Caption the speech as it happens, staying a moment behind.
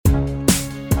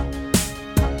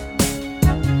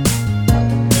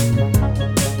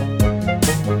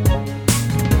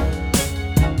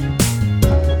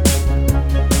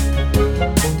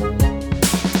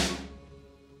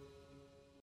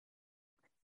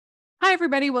Hi,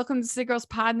 everybody. Welcome to City Girls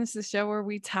Pod. And this is a show where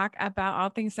we talk about all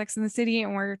things Sex in the City.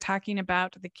 And we're talking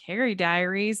about the Carrie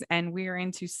Diaries. And we are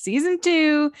into season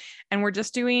 2. And we're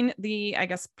just doing the,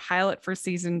 pilot for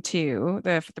season 2,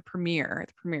 the premiere.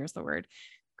 The premiere is the word.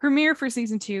 Premiere for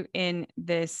season 2 in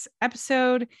this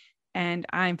episode. And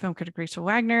I'm film critic Rachel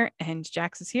Wagner. And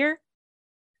Jax is here.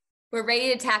 We're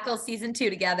ready to tackle season 2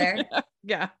 together.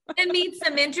 Yeah. And meet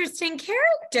some interesting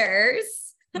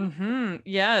characters.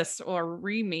 Yes. Or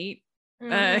re-meet.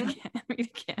 Again.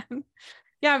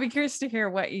 Yeah, I'd be curious to hear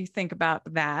what you think about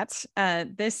that.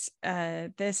 This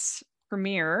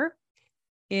premiere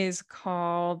is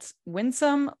called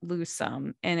Winsome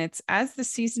Loosome, and it's as the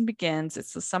season begins.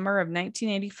 It's the summer of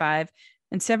 1985,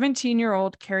 and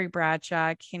 17-year-old Carrie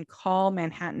Bradshaw can call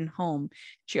Manhattan home.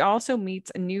 She also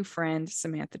meets a new friend,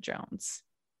 Samantha Jones.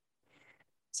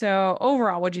 So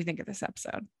overall, what do you think of this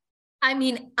episode? I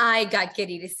mean, I got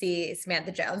giddy to see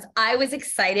Samantha Jones. I was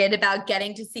excited about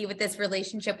getting to see what this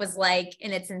relationship was like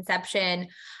in its inception.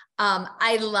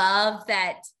 I love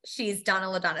that she's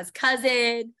Donna LaDonna's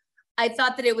cousin. I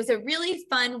thought that it was a really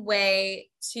fun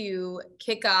way to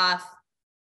kick off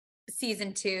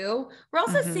season 2. We're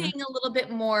also seeing a little bit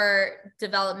more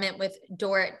development with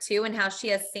Dorit too, and how she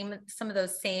has some of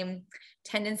those same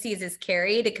tendencies as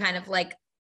Carrie to kind of like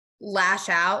lash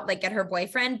out like at her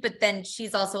boyfriend, but then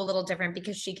she's also a little different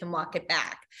because she can walk it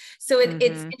back. So it's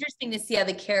interesting to see how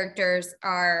the characters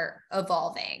are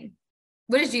evolving.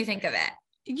 What did you think of it?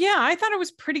 Yeah, I thought it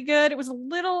was pretty good. It was a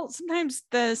little, sometimes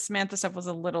the Samantha stuff was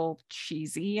a little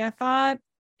cheesy, I thought,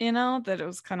 that it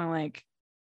was kind of like,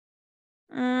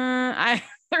 but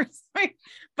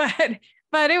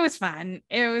it was fun.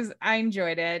 I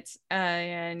enjoyed it.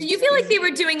 And do you feel like they were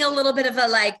doing a little bit of a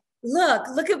like,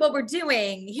 look at what we're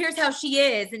doing. Here's how she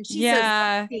is. And she's so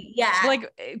sexy. Yeah.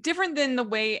 Like different than the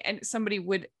way somebody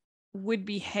would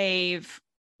behave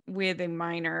with a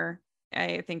minor.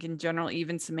 I think in general,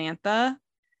 even Samantha,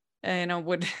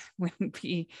 wouldn't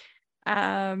be.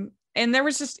 And it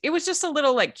was just a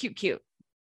little like cute.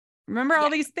 Remember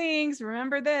all these things.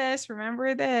 Remember this.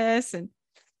 And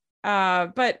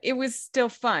but it was still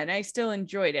fun. I still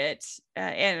enjoyed it.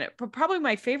 But probably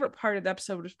my favorite part of the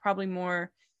episode was probably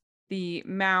more the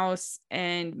Mouse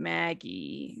and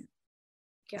Maggie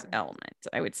element.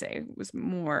 I would say was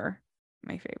more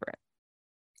my favorite.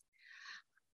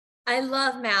 I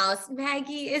love Mouse.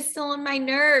 Maggie is still on my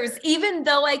nerves, even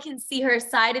though I can see her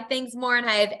side of things more and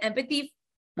I have empathy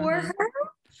for her.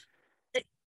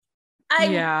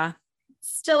 I'm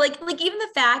still like even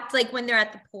the fact, like when they're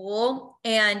at the pool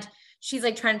and she's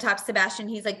like trying to talk to Sebastian,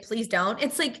 he's like, please don't.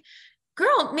 It's like,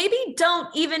 girl, maybe don't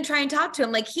even try and talk to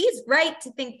him. Like he's right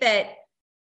to think that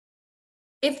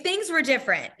if things were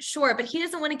different, sure, but he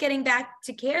doesn't want to getting back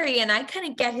to Carrie, and I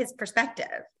kind of get his perspective.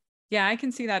 Yeah, I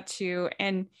can see that too.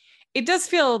 And it does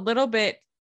feel a little bit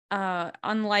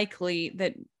unlikely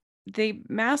that they've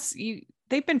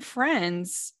been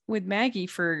friends with Maggie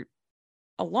for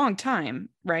a long time,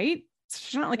 right?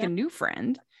 She's not like a new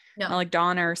friend. No. Not like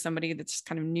Donna or somebody that's just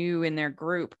kind of new in their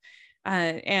group.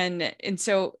 And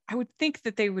so I would think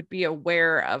that they would be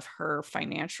aware of her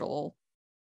financial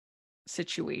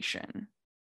situation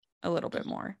a little bit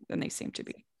more than they seem to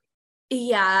be.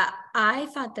 Yeah, I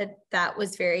thought that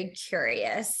was very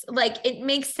curious. Like it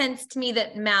makes sense to me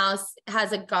that Mouse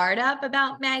has a guard up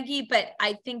about Maggie, but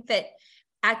I think that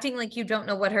acting like you don't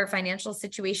know what her financial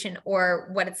situation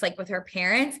or what it's like with her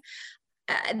parents,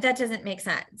 that doesn't make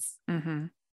sense.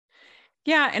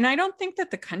 Yeah, and I don't think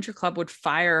that the country club would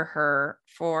fire her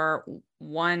for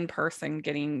one person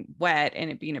getting wet and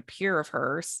it being a peer of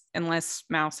hers, unless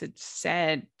Mouse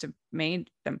had made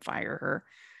them fire her.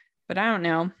 But I don't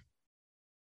know.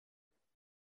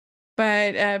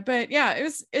 But yeah,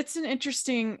 it's an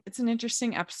interesting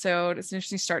episode. It's an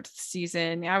interesting start to the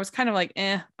season. I was kind of like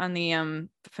on the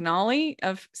finale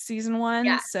of season 1.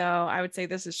 Yeah. So I would say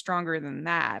this is stronger than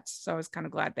that. So I was kind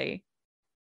of glad they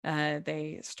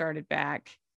started back.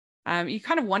 You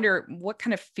kind of wonder what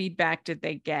kind of feedback did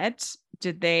they get?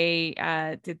 Did they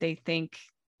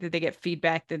get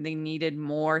feedback that they needed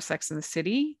more Sex in the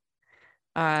City?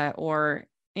 I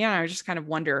just kind of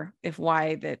wonder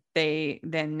why that they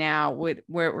then now would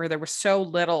where there was so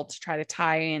little to try to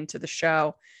tie into the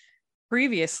show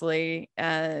previously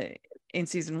in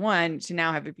season 1 to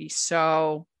now have it be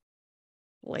so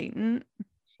blatant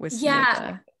with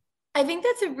Samantha. I think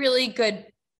that's a really good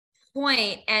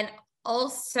point. And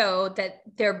also that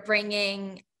they're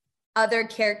bringing other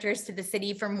characters to the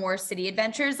city for more city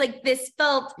adventures. Like this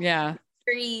felt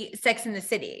very Sex in the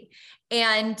City.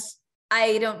 And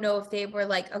I don't know if they were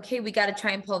like, okay, we got to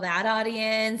try and pull that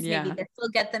audience. Maybe this will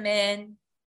get them in.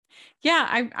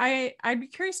 Yeah, I'd be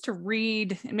curious to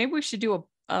read, and maybe we should do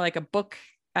a like a book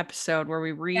episode where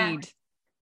we Yeah.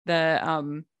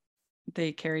 read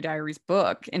the Carrie Diaries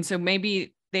book. And so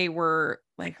maybe they were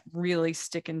like really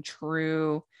sticking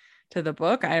true to the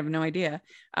book. I have no idea.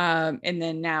 And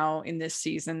then now in this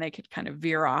season they could kind of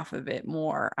veer off of it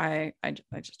more. I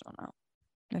just don't know.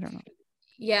 I don't know.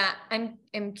 Yeah,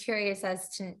 I'm curious as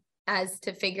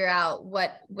to figure out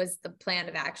what was the plan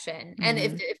of action and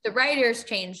if the writers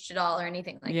changed at all or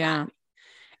anything like that.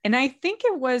 And I think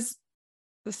it was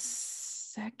the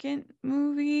second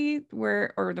movie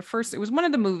or the first, it was one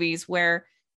of the movies where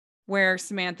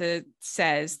Samantha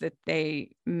says that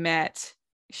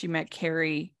she met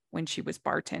Carrie when she was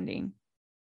bartending.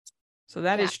 So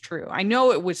that is true. I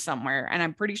know it was somewhere, and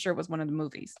I'm pretty sure it was one of the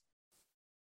movies.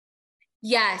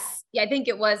 Yes. Yeah, I think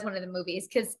it was one of the movies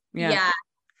because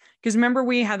Because remember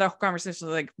we had the conversation,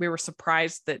 like we were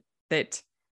surprised that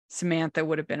Samantha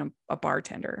would have been a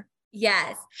bartender.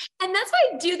 Yes. And that's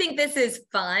why I do think this is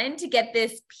fun to get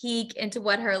this peek into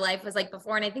what her life was like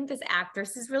before. And I think this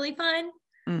actress is really fun.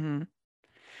 Mm-hmm.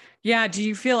 Yeah. Do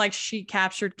you feel like she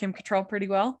captured Kim Cattrall pretty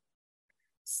well?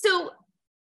 So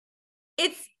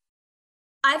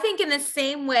I think in the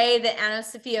same way that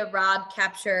Anna-Sophia Robb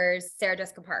captures Sarah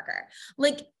Jessica Parker,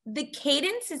 like the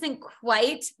cadence isn't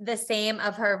quite the same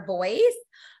of her voice,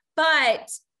 but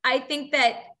I think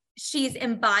that she's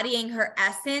embodying her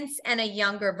essence and a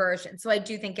younger version. So I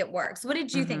do think it works. What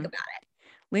did you think about it?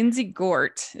 Lindsay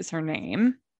Gort is her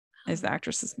name, is the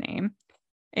actress's name.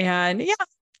 And yeah,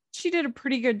 she did a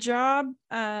pretty good job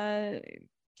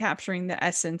capturing the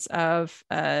essence of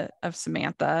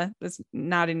Samantha. It's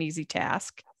not an easy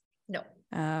task. No.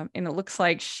 And it looks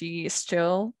like she is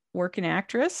still working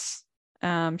actress.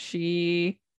 Let's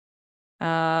see,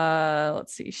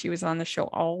 she was on the show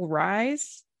All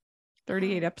Rise,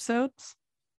 38 episodes.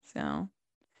 So, and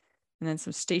then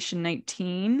some Station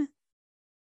 19.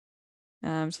 So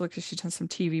it looks like she's done some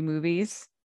TV movies.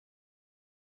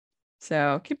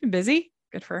 So keeping busy.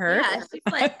 Good for her. Yeah, she's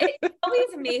like, it's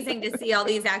always amazing to see all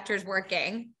these actors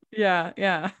working.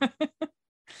 Yeah.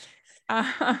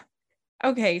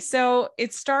 Okay, so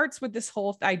it starts with this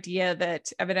whole idea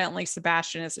that evidently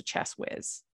Sebastian is a chess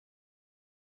whiz.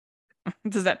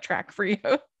 Does that track for you?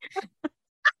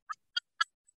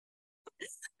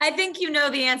 I think you know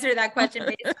the answer to that question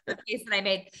based on the case that I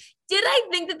made. Did I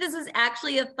think that this was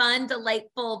actually a fun,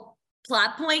 delightful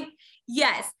plot point?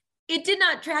 Yes. It did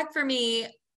not track for me.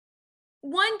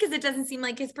 One, because it doesn't seem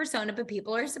like his persona, but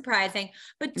people are surprising.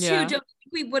 But two, don't think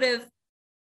we would have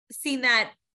seen that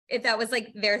if that was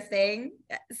like their thing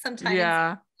sometime.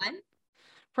 Yeah.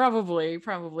 Probably.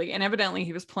 And evidently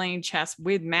he was playing chess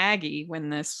with Maggie when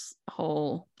this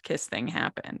whole kiss thing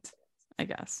happened, I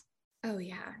guess. Oh,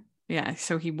 yeah. Yeah.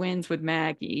 So he wins with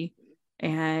Maggie.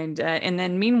 And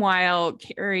then meanwhile,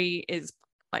 Carrie is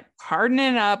like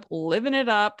partying it up, living it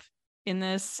up in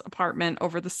this apartment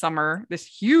over the summer, this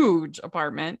huge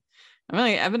apartment. I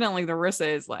mean, evidently Larissa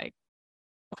is like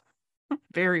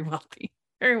very wealthy,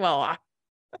 very well off.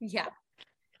 Yeah.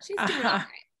 She's doing all right.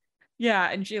 Yeah.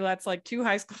 And she lets like 2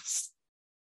 high school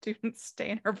students stay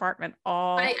in her apartment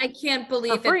all I can't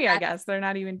believe for free, I guess. They're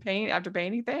not even paying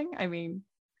anything. I mean,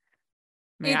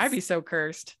 I'd be so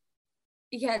cursed.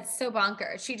 Yeah, it's so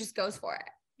bonkers. She just goes for it.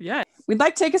 Yeah. We'd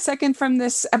like to take a second from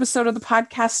this episode of the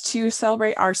podcast to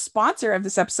celebrate our sponsor of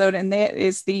this episode, and that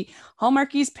is the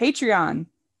Hallmarkies Patreon.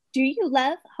 Do you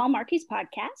love Hallmarkies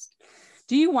podcast?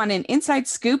 Do you want an inside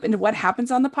scoop into what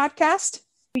happens on the podcast?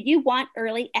 Do you want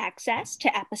early access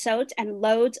to episodes and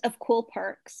loads of cool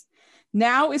perks?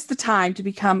 Now is the time to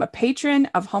become a patron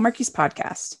of Hallmarkies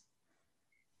podcast.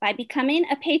 By becoming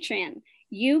a patron,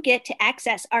 you get to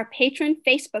access our patron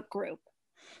Facebook group.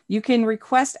 You can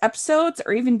request episodes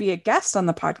or even be a guest on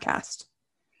the podcast.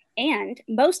 And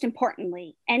most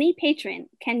importantly, any patron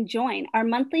can join our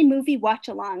monthly movie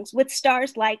watch-alongs with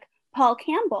stars like Paul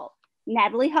Campbell,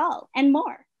 Natalie Hall, and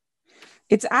more.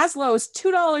 It's as low as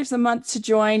 $2 a month to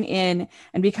join in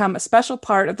and become a special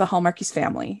part of the Hallmarkies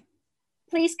family.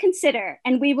 Please consider,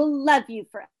 and we will love you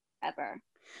forever.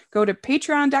 Go to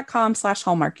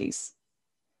patreon.com/Hallmarkies.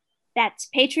 That's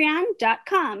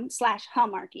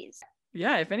patreon.com/Hallmarkies.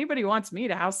 Yeah, if anybody wants me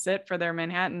to house sit for their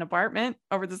Manhattan apartment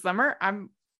over the summer, I'm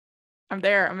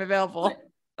there. I'm available.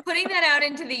 Putting that out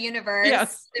into the universe.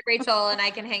 Yes. That Rachel and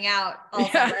I can hang out all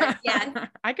summer. Yeah.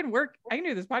 I can do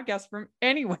this podcast from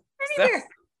anywhere. Anywhere.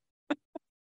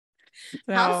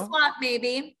 So, House swap,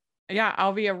 maybe. Yeah,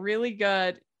 I'll be a really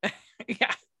good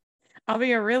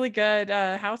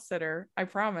house sitter. I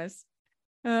promise.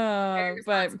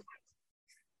 But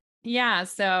yeah,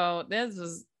 so this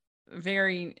was a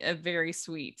very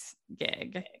sweet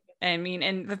gig. I mean,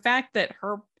 and the fact that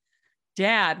her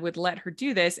dad would let her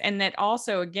do this, and that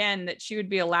also, again, that she would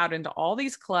be allowed into all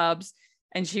these clubs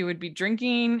and she would be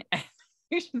drinking. And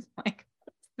she's like,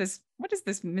 what is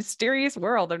this mysterious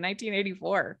world of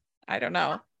 1984? I don't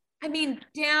know. I mean,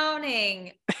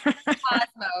 downing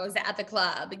Cosmos at the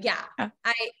club. Yeah.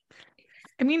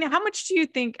 I mean, how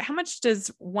much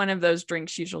does one of those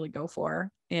drinks usually go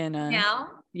for in now?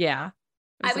 Yeah.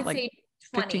 I would say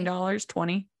 $20.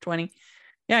 $15, 20.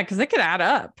 Yeah, because it could add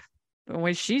up the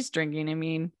way she's drinking. I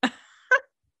mean,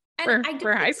 for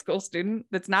a high school student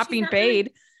that's not being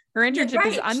paid, her internship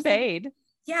is unpaid.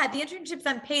 Yeah, the internship's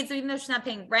unpaid. So even though she's not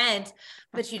paying rent,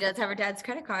 but she does have her dad's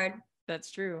credit card. That's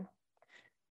true.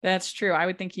 That's true. I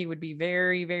would think he would be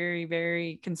very, very,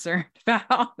 very concerned about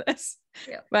all this.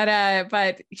 Yeah.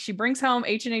 But she brings home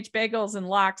H&H bagels and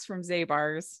lox from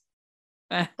Zabar's.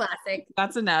 Classic.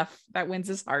 That's enough. That wins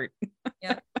his heart.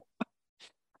 Yeah.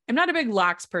 I'm not a big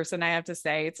lox person, I have to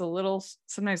say. It's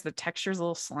sometimes the texture's a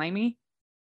little slimy.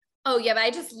 Oh yeah, but I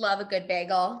just love a good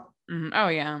bagel. Mm-hmm. Oh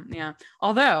yeah. Yeah.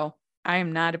 Although I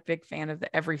am not a big fan of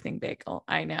the everything bagel.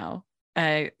 I know,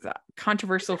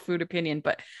 controversial food opinion,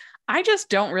 but I just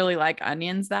don't really like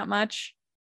onions that much.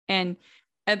 And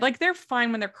like, they're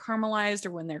fine when they're caramelized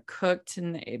or when they're cooked,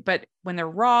 but when they're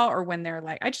raw or when they're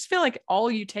like, I just feel like all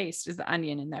you taste is the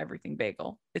onion in the everything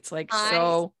bagel. It's like,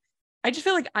 I just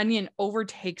feel like onion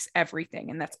overtakes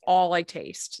everything, and that's all I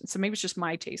taste. So maybe it's just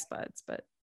my taste buds, but.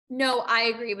 No, I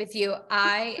agree with you.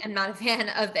 I am not a fan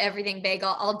of the everything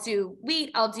bagel. I'll do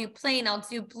wheat, I'll do plain, I'll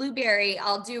do blueberry,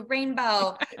 I'll do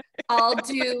rainbow, I'll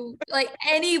do like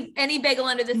any bagel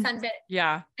under the sun. But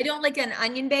yeah, I don't like an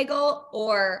onion bagel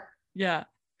or an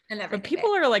everything. But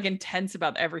people are like intense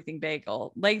about everything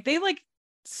bagel. Like they like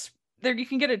there, you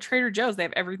can get at Trader Joe's. They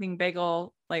have everything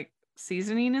bagel like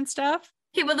seasoning and stuff.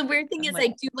 Okay, well the weird thing is I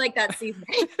do like that seasoning.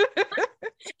 It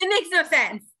makes no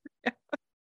sense.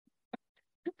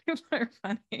 People are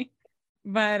funny,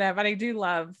 but I do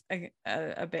love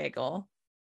a bagel.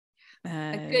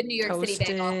 A good New York toasted,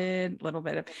 City bagel. Little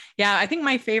bit of I think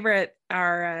my favorite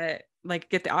are like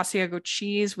get the Asiago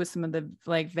cheese with some of the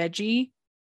like veggie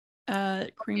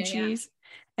cream cheese,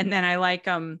 and then I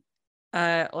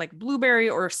like blueberry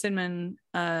or cinnamon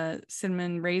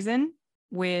raisin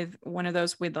with one of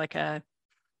those with like a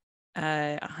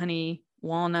honey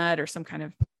walnut or some kind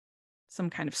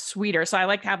of sweeter. So I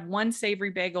like to have one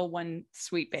savory bagel, one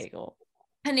sweet bagel.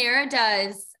 Panera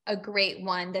does a great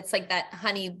one that's like that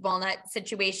honey walnut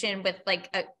situation with like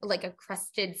a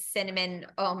crusted cinnamon.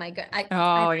 Oh my god!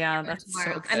 That's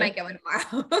so good. I might get one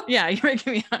tomorrow. Yeah, you're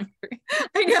making me hungry.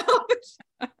 I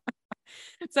know.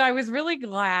 So I was really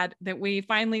glad that we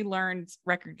finally learned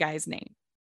Record Guy's name.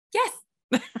 Yes.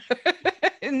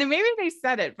 And then maybe they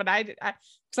said it, but I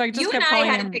just you kept and calling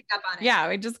I hadn't him. Picked up on it. Yeah,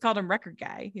 I just called him Record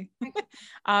Guy.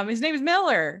 His name is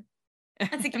Miller.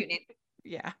 That's a cute name.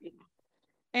 Yeah.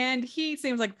 And he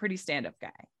seems like a pretty stand-up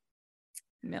guy.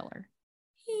 Miller.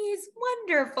 He's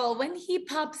wonderful when he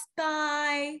pops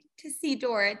by to see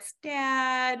Dorot's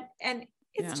dad. And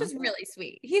it's just really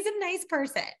sweet. He's a nice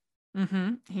person.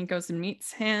 Mm-hmm. He goes and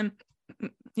meets him.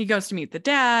 He goes to meet the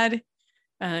dad.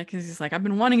 Because he's like, I've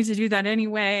been wanting to do that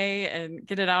anyway and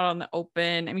get it out on the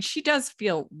open. I mean, she does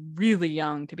feel really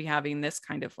young to be having this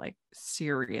kind of like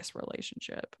serious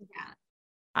relationship. Yeah.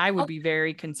 I would be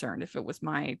very concerned if it was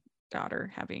my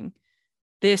daughter having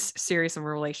this serious of a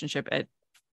relationship at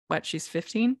she's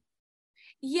 15.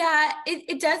 Yeah,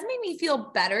 it does make me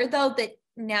feel better though that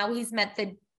now he's met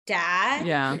the dad.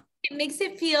 Yeah. It makes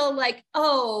it feel like,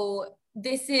 oh,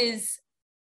 this is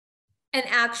an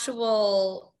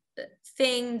actual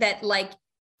thing that like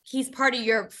he's part of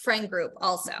your friend group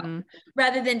also,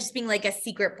 rather than just being like a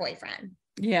secret boyfriend.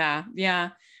 Yeah.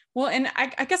 Well, and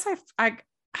I guess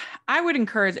I would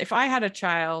encourage, if I had a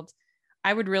child,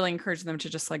 I would really encourage them to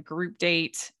just like group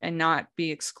date and not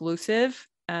be exclusive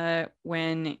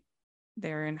when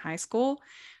they're in high school,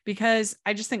 because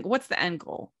I just think, what's the end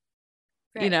goal?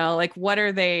 Right. Like what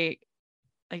are they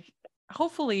like?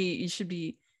 Hopefully you should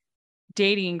be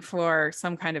dating for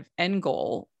some kind of end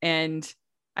goal. And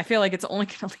I feel like it's only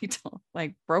going to lead to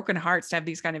like broken hearts to have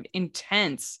these kind of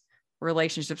intense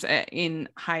relationships in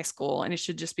high school. And it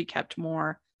should just be kept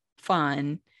more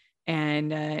fun.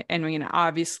 And I mean,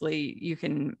 obviously you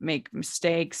can make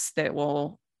mistakes that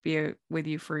will be with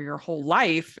you for your whole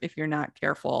life if you're not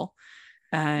careful.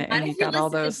 And you've got all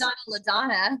those Donna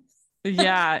LaDonna.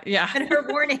 Yeah. And her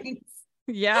warnings.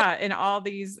 Yeah. And all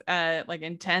these like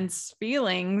intense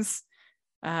feelings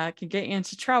can get you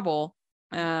into trouble.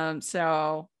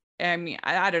 So I mean,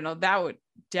 I don't know, that would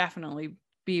definitely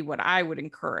be what I would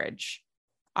encourage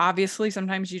obviously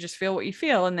sometimes you just feel what you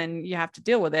feel and then you have to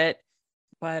deal with it.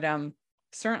 But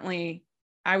certainly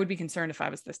I would be concerned if I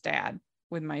was this dad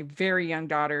with my very young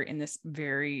daughter in this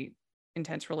very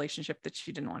intense relationship that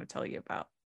she didn't want to tell you about.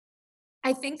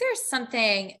 I think there's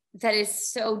something that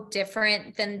is so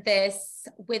different than this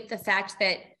with the fact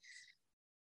that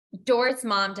Dora's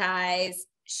mom dies.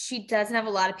 She doesn't have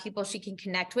a lot of people she can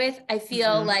connect with. I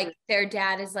feel like their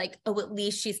dad is like, oh, at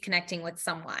least she's connecting with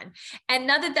someone. And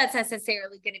not that that's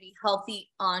necessarily going to be healthy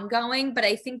ongoing, but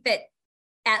I think that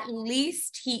at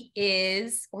least he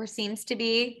is or seems to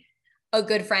be a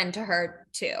good friend to her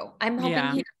too. I'm hoping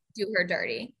he doesn't do her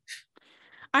dirty.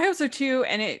 I hope so too.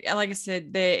 And it, like I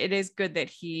said, it is good that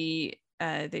he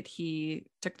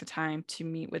took the time to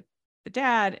meet with the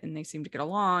dad and they seem to get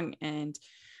along. And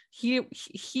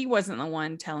he wasn't the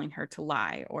one telling her to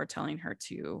lie or telling her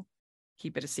to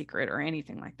keep it a secret or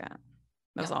anything like that.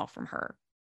 That was all from her.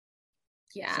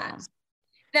 Yeah. So.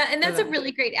 And that's a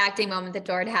really great acting moment that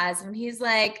Dord has when she's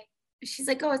like,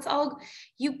 oh, it's all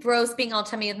you bros being all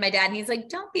tummy with my dad. And he's like,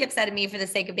 don't be upset at me for the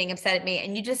sake of being upset at me.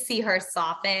 And you just see her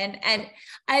soften. And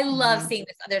I love seeing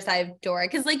this other side of Dora.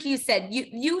 Cause like you said,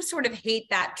 you sort of hate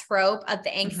that trope of the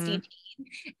angsty teen.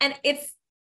 And it's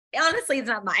honestly, it's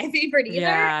not my favorite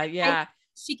either. Yeah.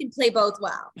 She can play both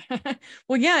well.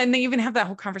 Well, yeah. And they even have that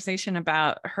whole conversation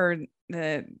about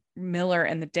the Miller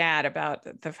and the dad about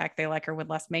the fact they like her with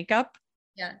less makeup.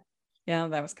 Yeah,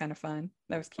 that was kind of fun.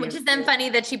 That was cute. Which is then funny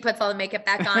that she puts all the makeup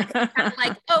back on. It's kind of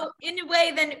like, oh, in a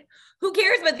way, then who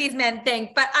cares what these men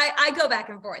think? But I go back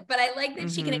and forth. But I like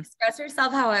that she can express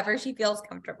herself however she feels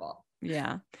comfortable.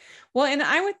 Yeah. Well, and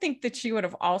I would think that she would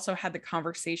have also had the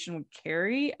conversation with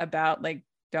Carrie about like,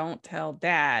 don't tell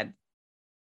dad.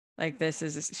 Like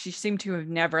she seemed to have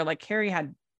never, like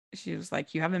she was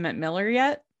like, you haven't met Miller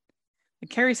yet? Like,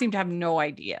 Carrie seemed to have no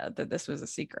idea that this was a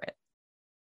secret.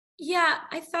 Yeah,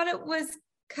 I thought it was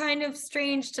kind of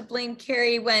strange to blame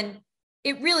Carrie when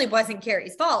it really wasn't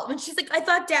Carrie's fault. When she's like, I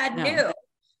thought dad knew.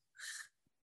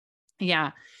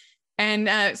 Yeah.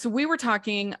 And so we were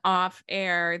talking off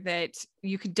air that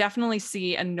you could definitely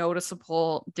see a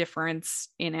noticeable difference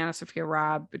in Anna Sophia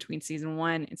Robb between season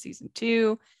 1 and season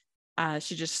 2.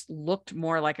 She just looked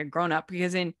more like a grown-up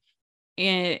because in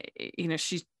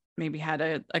she maybe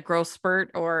had a growth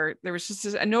spurt, or there was just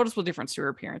a noticeable difference to her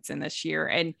appearance in this year.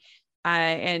 And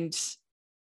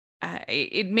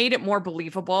it made it more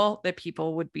believable that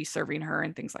people would be serving her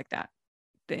and things like that.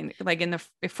 Then, like in the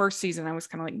first season, I was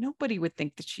kind of like, nobody would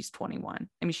think that she's 21.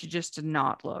 I mean, she just did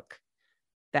not look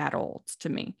that old to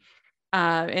me.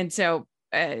 And so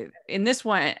in this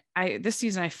one, this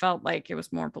season, I felt like it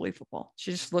was more believable.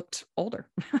 She just looked older.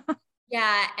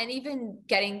 Yeah. And even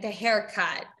getting the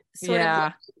haircut sort of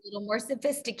a little more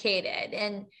sophisticated,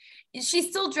 and she's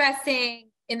still dressing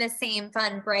in the same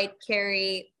fun, bright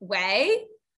Carrie way,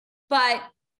 but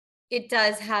it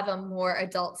does have a more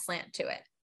adult slant to it.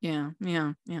 Yeah.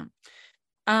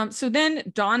 So then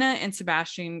Donna and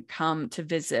Sebastian come to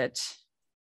visit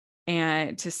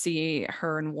and to see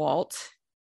her and Walt,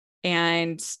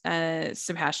 and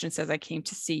Sebastian says, I came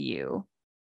to see you.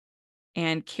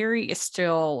 And Carrie is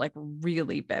still like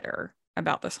really bitter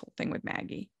about this whole thing with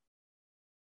Maggie.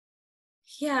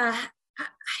 Yeah,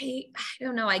 I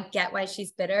don't know. I get why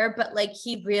she's bitter, but like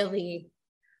he really,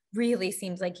 really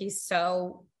seems like he's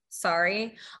so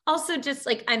sorry. Also, just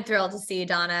like, I'm thrilled to see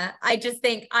Donna. I just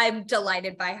think I'm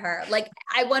delighted by her. Like,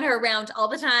 I want her around all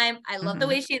the time. I love the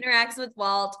way she interacts with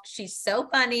Walt. She's so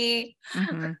funny.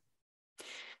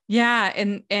 Yeah,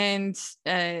 and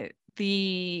I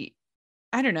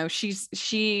don't know, she's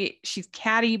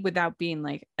catty without being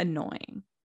like annoying.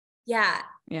 Yeah.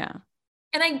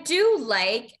 And I do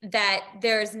like that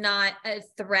there's not a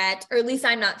threat, or at least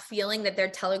I'm not feeling that they're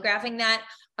telegraphing that,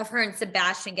 of her and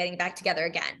Sebastian getting back together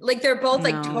again. Like they're both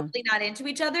like totally not into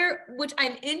each other, which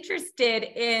I'm interested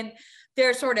in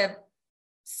their sort of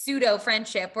pseudo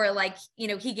friendship where like,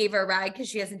 he gave her a ride because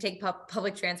she doesn't take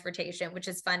public transportation, which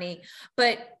is funny,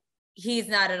 but he's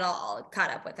not at all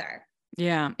caught up with her.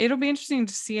 Yeah. It'll be interesting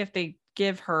to see if they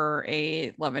give her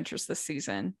a love interest this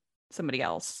season, somebody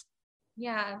else.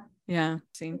 Yeah.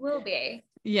 It will be.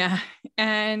 Yeah.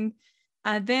 And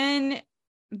then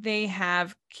they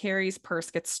have Carrie's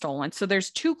purse gets stolen. So there's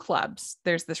 2 clubs.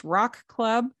 There's this rock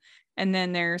club, and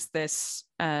then there's this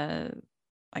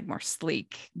like more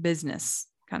sleek business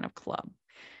kind of club,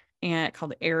 and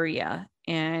called Area.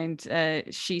 And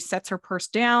she sets her purse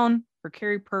down, her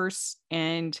Carrie purse,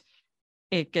 and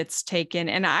it gets taken.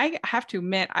 And I have to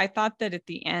admit, I thought that at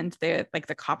the end, the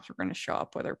cops were going to show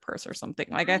up with her purse or something.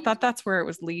 Like, I thought that's where it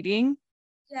was leading.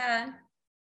 Yeah.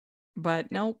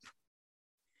 But nope.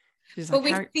 But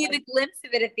we see the glimpse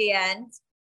of it at the end.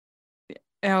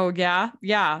 Oh yeah.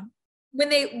 Yeah. When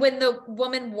the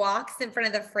woman walks in front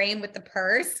of the frame with the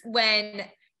purse, when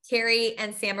Carrie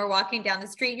and Sam are walking down the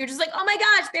street, you're just like, oh my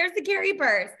gosh, there's the Carrie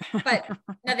purse. But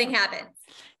nothing happens.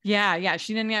 Yeah. Yeah.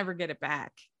 She didn't ever get it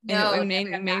back. No, And never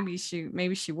got maybe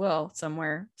she will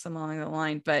somewhere along the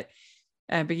line. But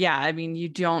yeah, I mean, you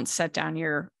don't set down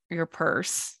your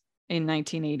purse in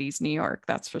 1980s New York,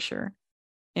 that's for sure,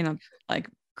 in a like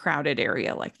crowded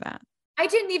area like that. I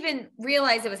didn't even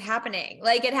realize it was happening.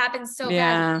 Like it happens so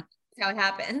fast. That's how it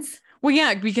happens. Well,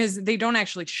 yeah, because they don't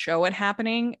actually show it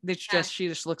happening. It's just she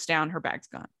just looks down, her bag's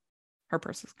gone, her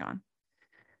purse is gone.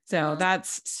 So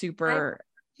that's super.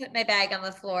 I put my bag on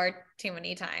the floor too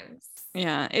many times.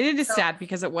 Yeah, it is sad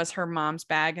because it was her mom's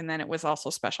bag, and then it was also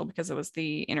special because it was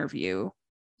the interview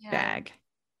bag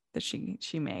that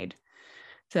she made.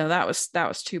 So that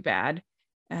was too bad.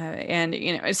 And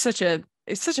you know, it's such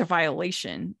a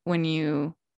violation when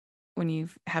you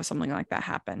have something like that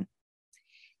happen.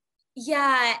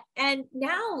 Yeah. And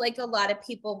now like a lot of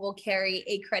people will carry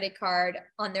a credit card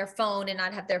on their phone and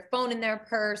not have their phone in their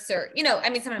purse, or, you know, I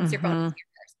mean, sometimes your phone is in your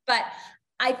purse, but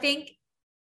I think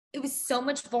it was so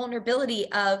much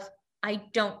vulnerability of, I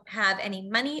don't have any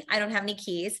money. I don't have any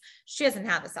keys. She doesn't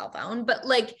have a cell phone, but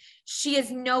like, she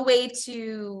has no way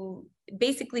to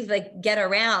basically like get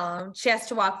around. She has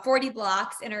to walk 40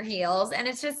 blocks in her heels. And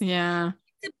it's just, it's a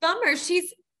bummer.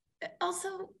 She's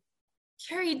also,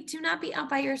 Carrie, do not be out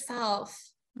by yourself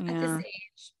at this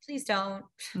age. Please don't.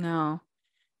 No.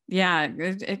 Yeah,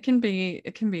 it can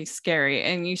be scary.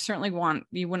 And you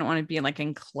wouldn't want to be like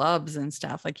in clubs and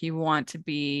stuff. Like you want to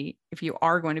be, if you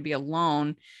are going to be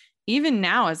alone, even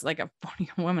now as like a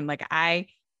 40-year-old woman, like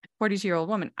 42-year-old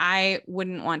woman, I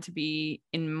wouldn't want to be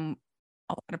in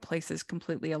a lot of places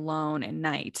completely alone at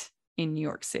night in New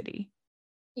York City.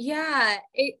 Yeah.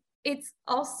 It's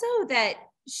also that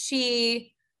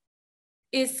she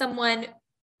is someone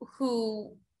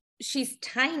who she's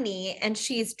tiny and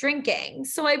she's drinking.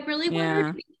 So I really want her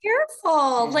to be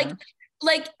careful. Yeah.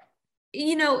 Like,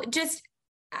 you know, just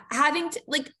having to,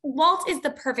 like, Walt is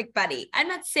the perfect buddy. I'm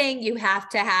not saying you have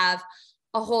to have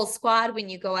a whole squad when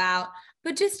you go out,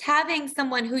 but just having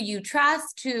someone who you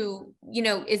trust, who, you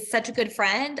know, is such a good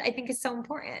friend, I think is so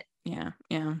important. Yeah.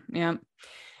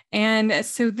 And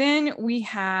so then we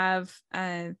have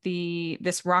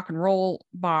this rock and roll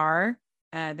bar.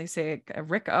 They say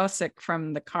Rick Ocasek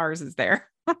from the Cars is there.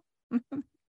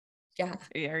 Yeah.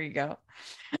 There you go.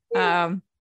 And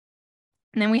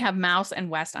then we have Mouse and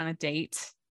West on a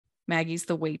date. Maggie's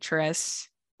the waitress,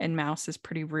 and Mouse is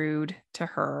pretty rude to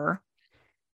her.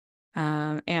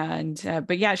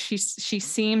 But yeah, she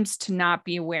seems to not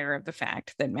be aware of the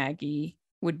fact that Maggie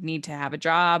would need to have a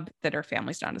job, that her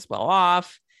family's not as well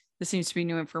off. This seems to be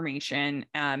new information.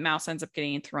 Mouse ends up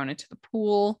getting thrown into the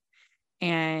pool.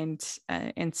 And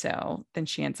so then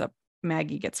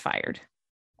Maggie gets fired.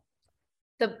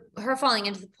 Her falling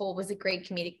into the pool was a great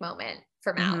comedic moment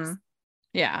for Mouse. Mm-hmm.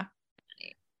 Yeah.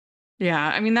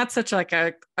 I mean, that's such like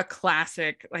a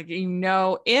classic, like, you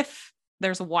know, if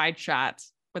there's a wide shot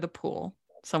with a pool,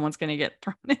 someone's going to get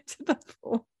thrown into the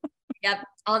pool. Yep.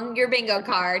 On your bingo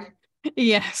card.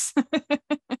 Yes.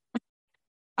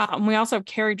 We also have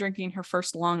Carrie drinking her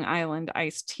first Long Island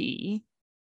iced tea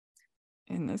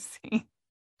in this scene.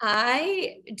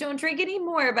 I don't drink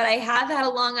anymore, but I have had a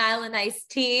Long Island iced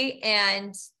tea,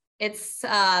 and it's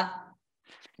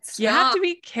you have to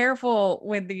be careful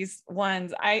with these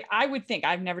ones. I would think,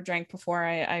 I've never drank before.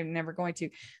 I'm never going to,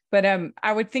 but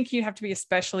I would think you have to be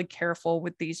especially careful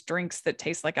with these drinks that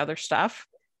taste like other stuff,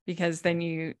 because then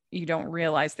you don't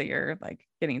realize that you're like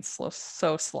getting so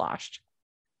sloshed.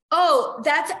 Oh,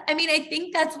 I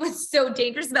think that's what's so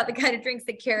dangerous about the kind of drinks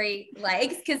that Carrie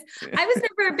likes. Cause I was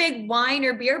never a big wine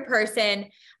or beer person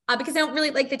because I don't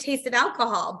really like the taste of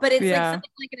alcohol, but it's like something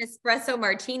like an espresso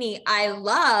martini I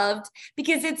loved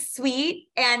because it's sweet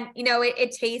and, you know,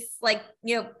 it tastes like,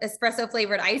 you know, espresso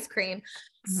flavored ice cream.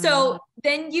 Mm-hmm. So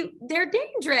then they're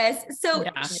dangerous. So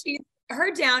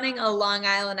her downing a Long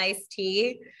Island iced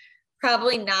tea,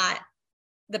 probably not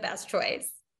the best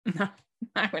choice. No.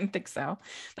 I wouldn't think so.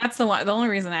 That's the only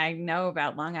reason I know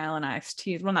about Long Island iced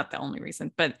tea. Well, not the only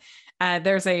reason, but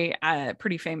there's a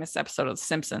pretty famous episode of The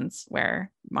Simpsons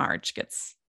where Marge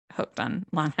gets hooked on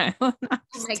Long Island iced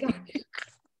oh my God.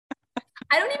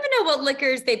 I don't even know what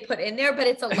liquors they put in there, but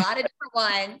it's a lot of different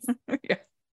ones. Yeah.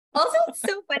 Also, it's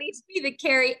so funny to me that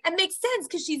Carrie, it makes sense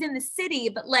because she's in the city,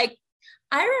 but like,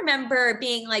 I remember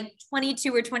being like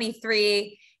 22 or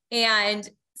 23 and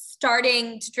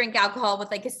starting to drink alcohol with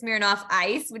like a Smirnoff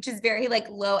Ice, which is very like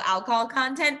low alcohol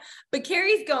content, but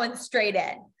Carrie's going straight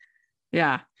in.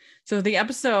 Yeah. So the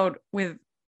episode with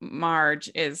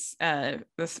Marge is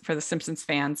this for the Simpsons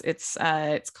fans. It's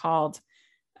called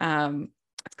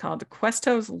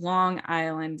Questo's Long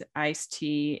Island Iced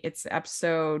Tea. It's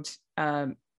episode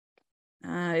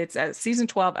it's season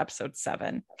 12, episode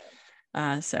 7.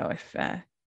 So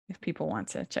if people want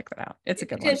to check that out, it's a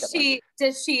good one.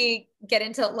 Does she get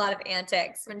into a lot of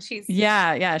antics when she's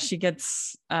yeah she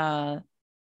gets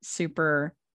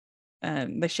super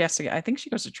she has to, I think she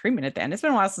goes to treatment at the end. It's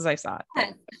been a while since I saw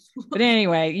it. But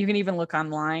anyway, you can even look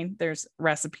online. There's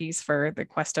recipes for the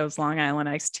Questo's Long Island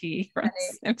Iced Tea from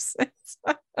Simpsons.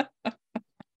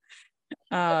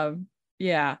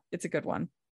 Yeah, it's a good one.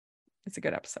 It's a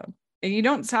good episode. And you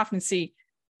don't often see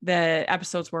the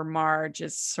episodes where Marge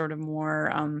is sort of more,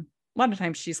 a lot of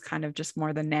times she's kind of just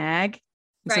more the nag.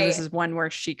 And so this is one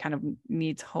where she kind of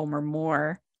needs Homer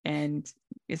more and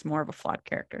is more of a flawed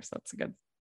character. So it's a good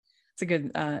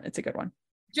one.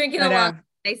 Drinking a long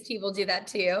iced tea will do that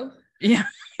to you. Yeah,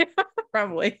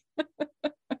 probably.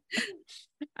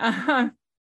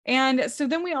 And so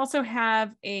then we also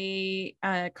have a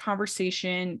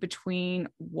conversation between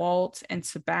Walt and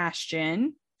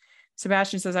Sebastian.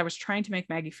 Sebastian says, I was trying to make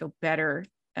Maggie feel better,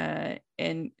 and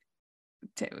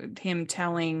him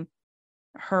telling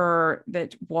her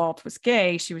that Walt was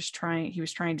gay. He was trying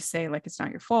to say, like, it's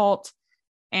not your fault.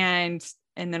 And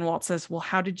then Walt says, well,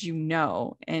 how did you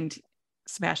know? And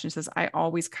Sebastian says, I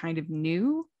always kind of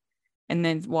knew. And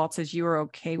then Walt says, you were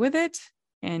okay with it?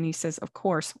 And he says, of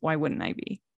course, why wouldn't I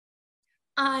be?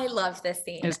 I love this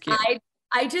scene. It was cute.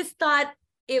 I just thought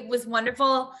it was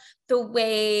wonderful the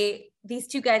way these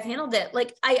two guys handled it.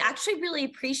 Like, I actually really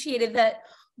appreciated that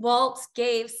Walt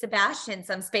gave Sebastian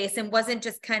some space and wasn't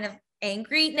just kind of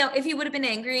angry. Now, if he would have been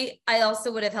angry, I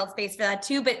also would have held space for that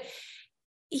too. But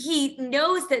he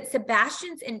knows that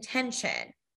Sebastian's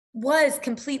intention was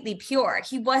completely pure.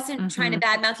 He wasn't trying to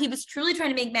badmouth. He was truly trying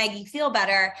to make Maggie feel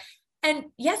better. And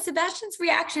yes, Sebastian's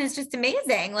reaction is just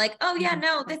amazing. Like, oh yeah,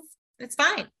 no, it's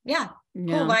fine. Yeah.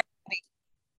 Cool. Why?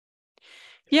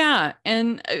 Yeah.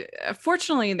 And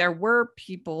fortunately, there were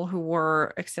people who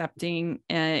were accepting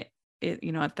it,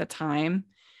 at the time.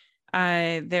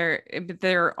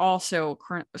 There also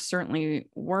certainly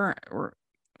weren't,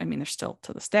 I mean, there's still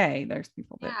to this day, there's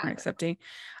people that aren't accepting.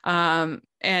 So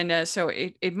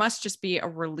it must just be a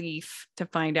relief to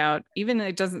find out, even though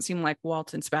it doesn't seem like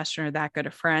Walt and Sebastian are that good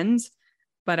of friends,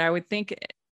 but I would think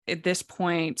at this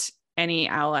point, any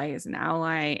ally is an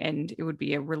ally, and it would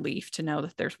be a relief to know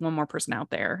that there's one more person out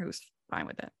there who's fine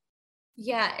with it.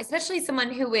 Yeah, especially someone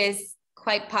who is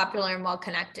quite popular and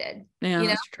well-connected. Yeah,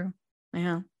 that's true.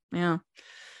 Yeah.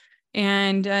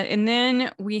 And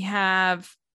then we have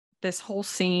this whole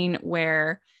scene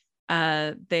where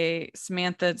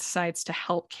Samantha decides to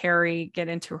help Carrie get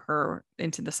into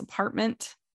this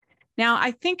apartment. Now,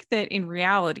 I think that in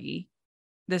reality,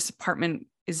 this apartment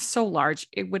is so large,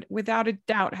 it would without a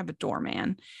doubt have a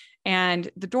doorman. And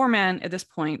the doorman at this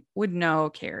point would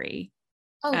know Carrie.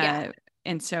 Oh, yeah.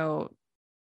 And so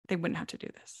they wouldn't have to do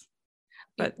this.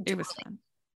 But it was fun.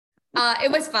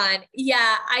 It was fun.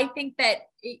 Yeah, I think that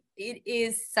it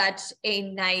is such a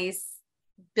nice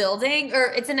building, or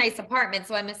it's a nice apartment.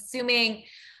 So I'm assuming,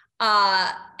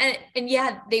 and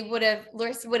yeah,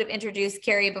 Larissa would have introduced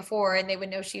Carrie before, and they would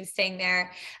know she was staying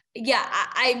there. Yeah,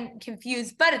 I'm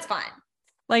confused, but it's fine.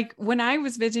 Like when I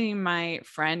was visiting my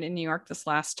friend in New York this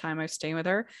last time I was staying with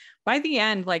her, by the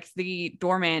end, like the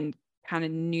doorman kind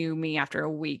of knew me after a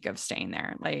week of staying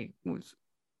there. Like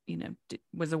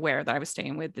was aware that I was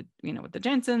staying with the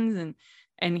Jensens,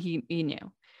 and he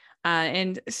knew.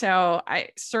 And so I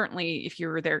certainly, if you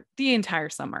were there the entire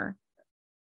summer,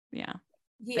 yeah,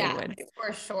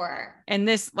 for sure. And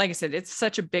this, like I said, it's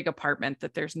such a big apartment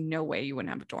that there's no way you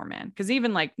wouldn't have a doorman, because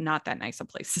even like not that nice of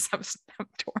places have a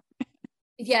doorman.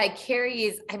 Yeah,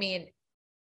 Carrie's, I mean,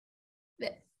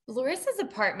 Larissa's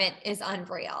apartment is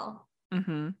unreal.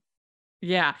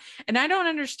 Yeah, and I don't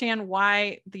understand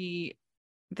why the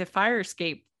fire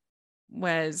escape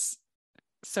was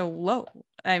so low.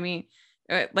 I mean,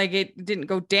 like it didn't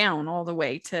go down all the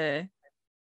way to,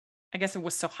 I guess it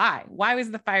was so high. Why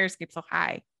was the fire escape so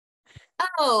high?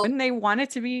 Oh, wouldn't they want it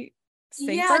to be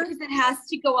safer? Yeah, because it has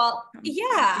to go all.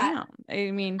 Yeah, down. I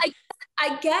mean,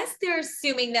 I guess they're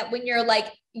assuming that when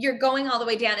you're going all the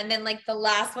way down, and then like the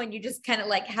last one, you just kind of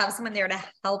like have someone there to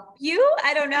help you.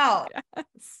 I don't know.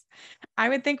 Yes. I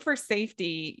would think for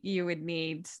safety, you would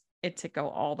need it to go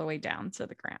all the way down to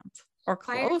the ground, or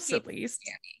close at least.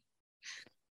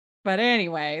 But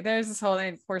anyway, there's this whole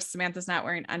thing. Of course, Samantha's not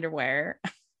wearing underwear.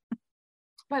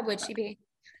 Why would she be?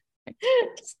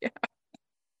 Yeah.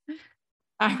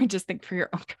 I would just think for your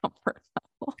own comfort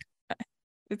level.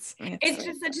 It's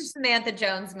just such a Samantha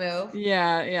Jones move.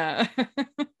 Yeah.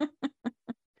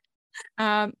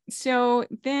 So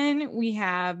then we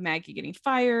have Maggie getting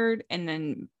fired, and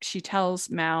then she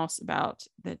tells Mouse about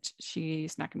that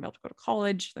she's not gonna be able to go to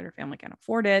college, that her family can't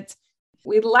afford it.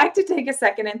 We'd like to take a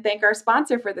second and thank our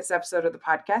sponsor for this episode of the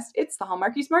podcast. It's the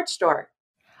Hallmarkies merch store.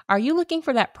 Are you looking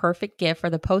for that perfect gift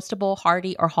for the postable,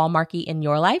 Hardy, or Hallmarky in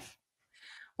your life?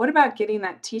 What about getting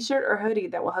that t-shirt or hoodie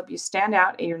that will help you stand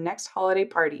out at your next holiday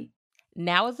party?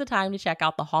 Now is the time to check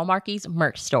out the Hallmarkies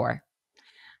merch store.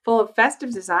 Full of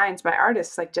festive designs by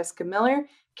artists like Jessica Miller,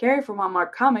 Carrie from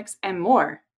Hallmark Comics, and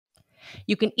more.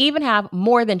 You can even have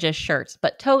more than just shirts,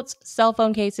 but totes, cell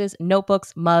phone cases,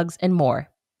 notebooks, mugs, and more.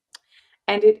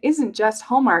 And it isn't just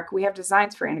Hallmark. We have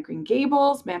designs for Anna Green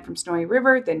Gables, Man from Snowy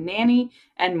River, The Nanny,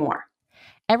 and more.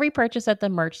 Every purchase at the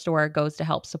merch store goes to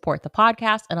help support the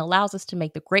podcast and allows us to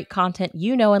make the great content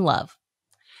you know and love.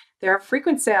 There are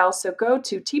frequent sales, so go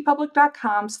to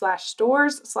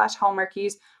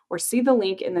tpublic.com/stores/Hallmarkies or see the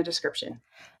link in the description.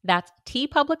 That's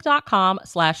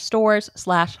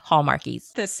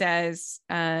tpublic.com/stores/Hallmarkies. This says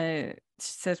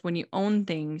when you own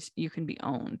things, you can be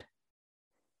owned.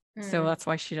 So that's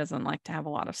why she doesn't like to have a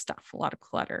lot of stuff, a lot of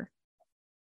clutter.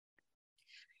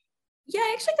 Yeah,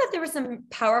 I actually thought there was some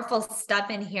powerful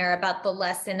stuff in here about the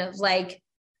lesson of like,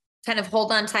 kind of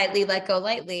hold on tightly, let go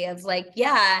lightly, of like,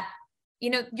 yeah,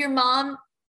 your mom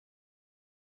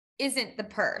isn't the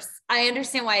purse. I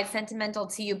understand why it's sentimental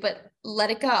to you, but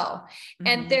let it go. Mm-hmm.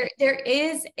 And there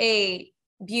is a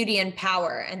beauty and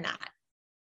power in that.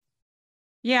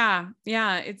 Yeah.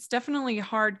 It's definitely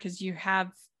hard because you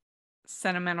have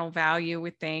sentimental value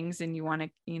with things and you want to,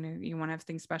 you want to have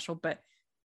things special, but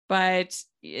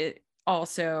it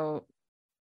also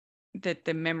that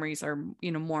the memories are,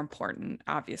 more important,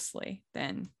 obviously,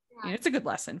 than, it's a good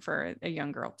lesson for a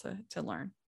young girl to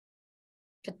learn.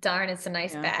 But darn, it's a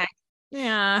nice bag.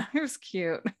 Yeah, it was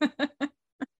cute.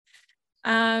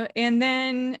 And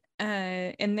then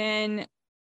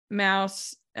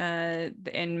Mouse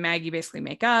and Maggie basically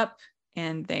make up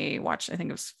and they watch, I think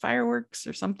it was fireworks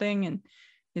or something. And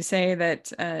they say that,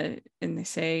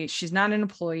 she's not an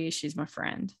employee, she's my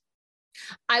friend.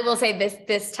 I will say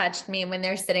this touched me when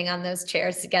they're sitting on those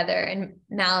chairs together and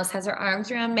Mouse has her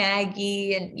arms around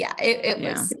Maggie. And it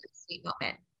was a sweet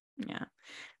moment. Yeah.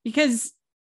 Because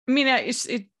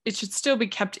it should still be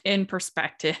kept in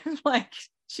perspective. Like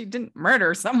she didn't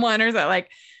murder someone or that, like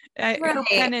her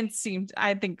penance seemed,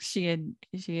 I think she had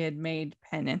made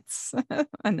penance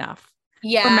enough.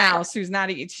 Yeah. For Mouse, she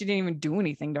didn't even do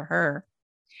anything to her.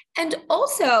 And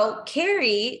also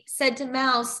Carrie said to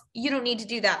Mouse, you don't need to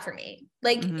do that for me.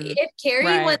 Like if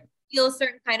Carrie wants to feel a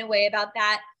certain kind of way about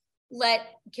that, let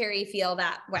Carrie feel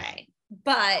that way.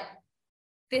 But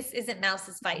this isn't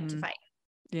Mouse's fight to fight.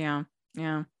 Yeah.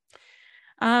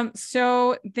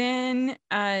 So then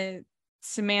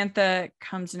Samantha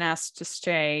comes and asks to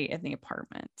stay in the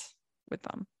apartment with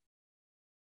them.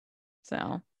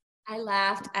 So I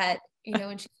laughed at,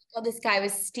 when she said, this guy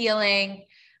was stealing,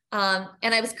 and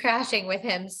I was crashing with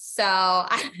him. So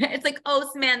it's like, oh,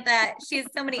 Samantha, she has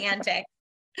so many antics.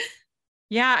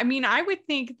 Yeah. I would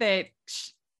think that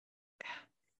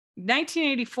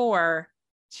 1984,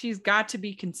 she's got to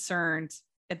be concerned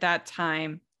at that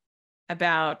time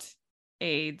about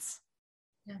AIDS.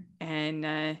 Yeah.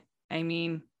 And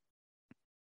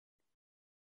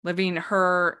living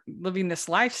this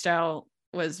lifestyle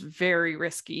was very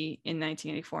risky in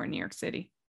 1984 in New York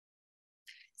City.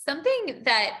 Something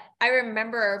that I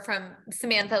remember from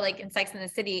Samantha, like in Sex and the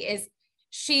City, is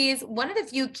she's one of the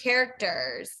few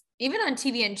characters, even on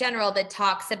TV in general, that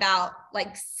talks about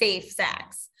like safe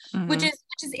sex, which is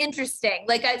interesting.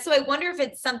 Like, so I wonder if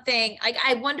it's something,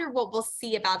 I wonder what we'll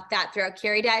see about that throughout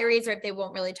Carrie Diaries, or if they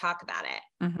won't really talk about it.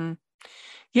 Mm-hmm.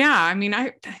 Yeah.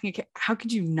 I think, how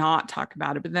could you not talk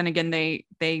about it? But then again,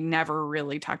 they never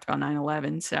really talked about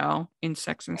 9/11. So in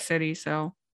Sex and the City,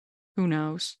 so who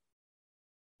knows?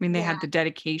 They had the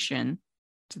dedication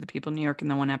to the people in New York in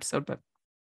the one episode, but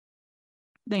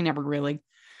they never really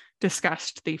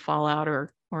discussed the fallout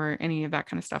or any of that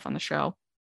kind of stuff on the show.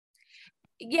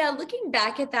 Yeah, looking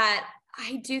back at that,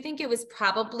 I do think it was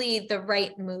probably the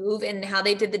right move in how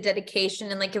they did the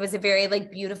dedication. And like, it was a very like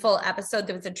beautiful episode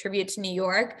that was a tribute to New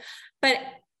York. But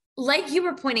like you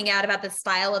were pointing out about the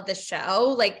style of the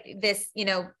show, like this,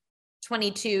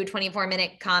 22,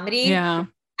 24-minute comedy. Yeah.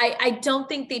 I don't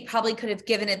think they probably could have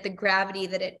given it the gravity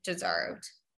that it deserved.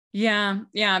 Yeah.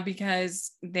 Yeah.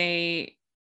 Because they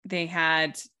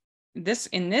had this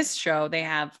in this show, they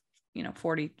have,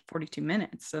 42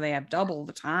 minutes. So they have double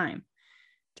the time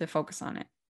to focus on it.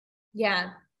 Yeah.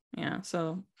 Yeah.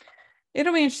 So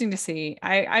It'll be interesting to see.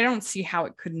 I don't see how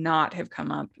it could not have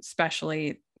come up,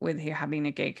 especially with having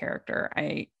a gay character.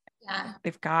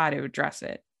 They've got to address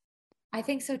it. I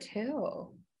think so too.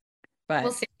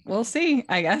 But we'll see,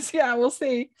 I guess. Yeah, we'll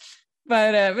see.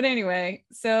 But anyway,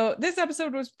 so this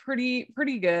episode was pretty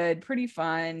good, pretty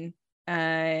fun.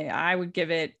 I would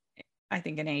give it, I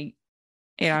think, an 8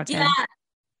 out of 10. Yeah,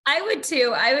 I would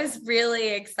too. I was really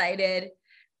excited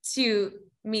to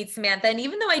meet Samantha. And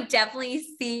even though I definitely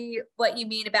see what you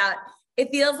mean about it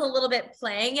feels a little bit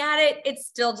playing at it, it's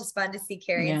still just fun to see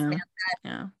Carrie and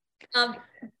Samantha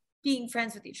being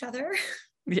friends with each other.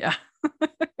 Yeah.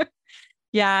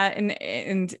 Yeah.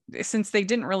 And since they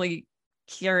didn't really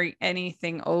carry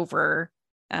anything over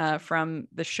from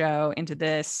the show into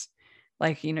this,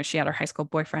 like, you know, she had her high school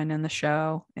boyfriend in the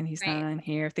show and he's not on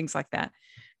here, things like that.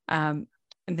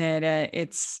 That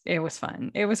it was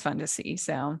fun. It was fun to see.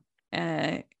 So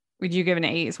would you give an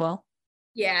 8 as well?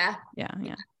 Yeah.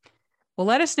 Well,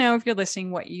 let us know if you're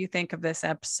listening what you think of this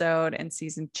episode and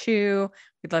season 2.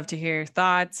 We'd love to hear your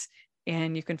thoughts.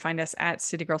 And you can find us at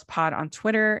City Girls Pod on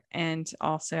Twitter and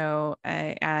also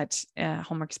at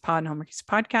Hallmarkies Pod and Hallmarkies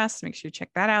Podcast. Make sure you check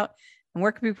that out. And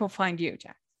where can people find you,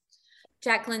 Jack?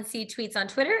 Jacqueline C. tweets on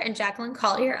Twitter and Jacqueline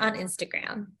Collier on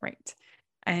Instagram. Right.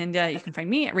 And you can find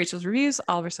me at Rachel's Reviews,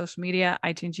 all of our social media,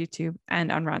 iTunes, YouTube,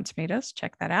 and on Rotten Tomatoes.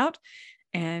 Check that out.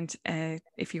 And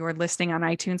if you are listening on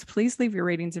iTunes, please leave your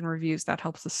ratings and reviews. That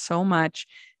helps us so much.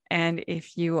 And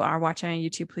if you are watching on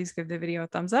YouTube, please give the video a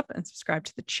thumbs up and subscribe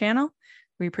to the channel.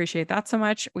 We appreciate that so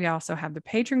much. We also have the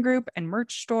Patreon group and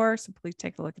merch store. So please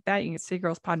take a look at that. You can get City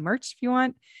Girls Pod merch if you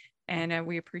want. And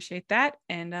we appreciate that.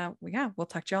 And we'll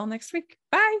talk to y'all next week.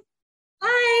 Bye.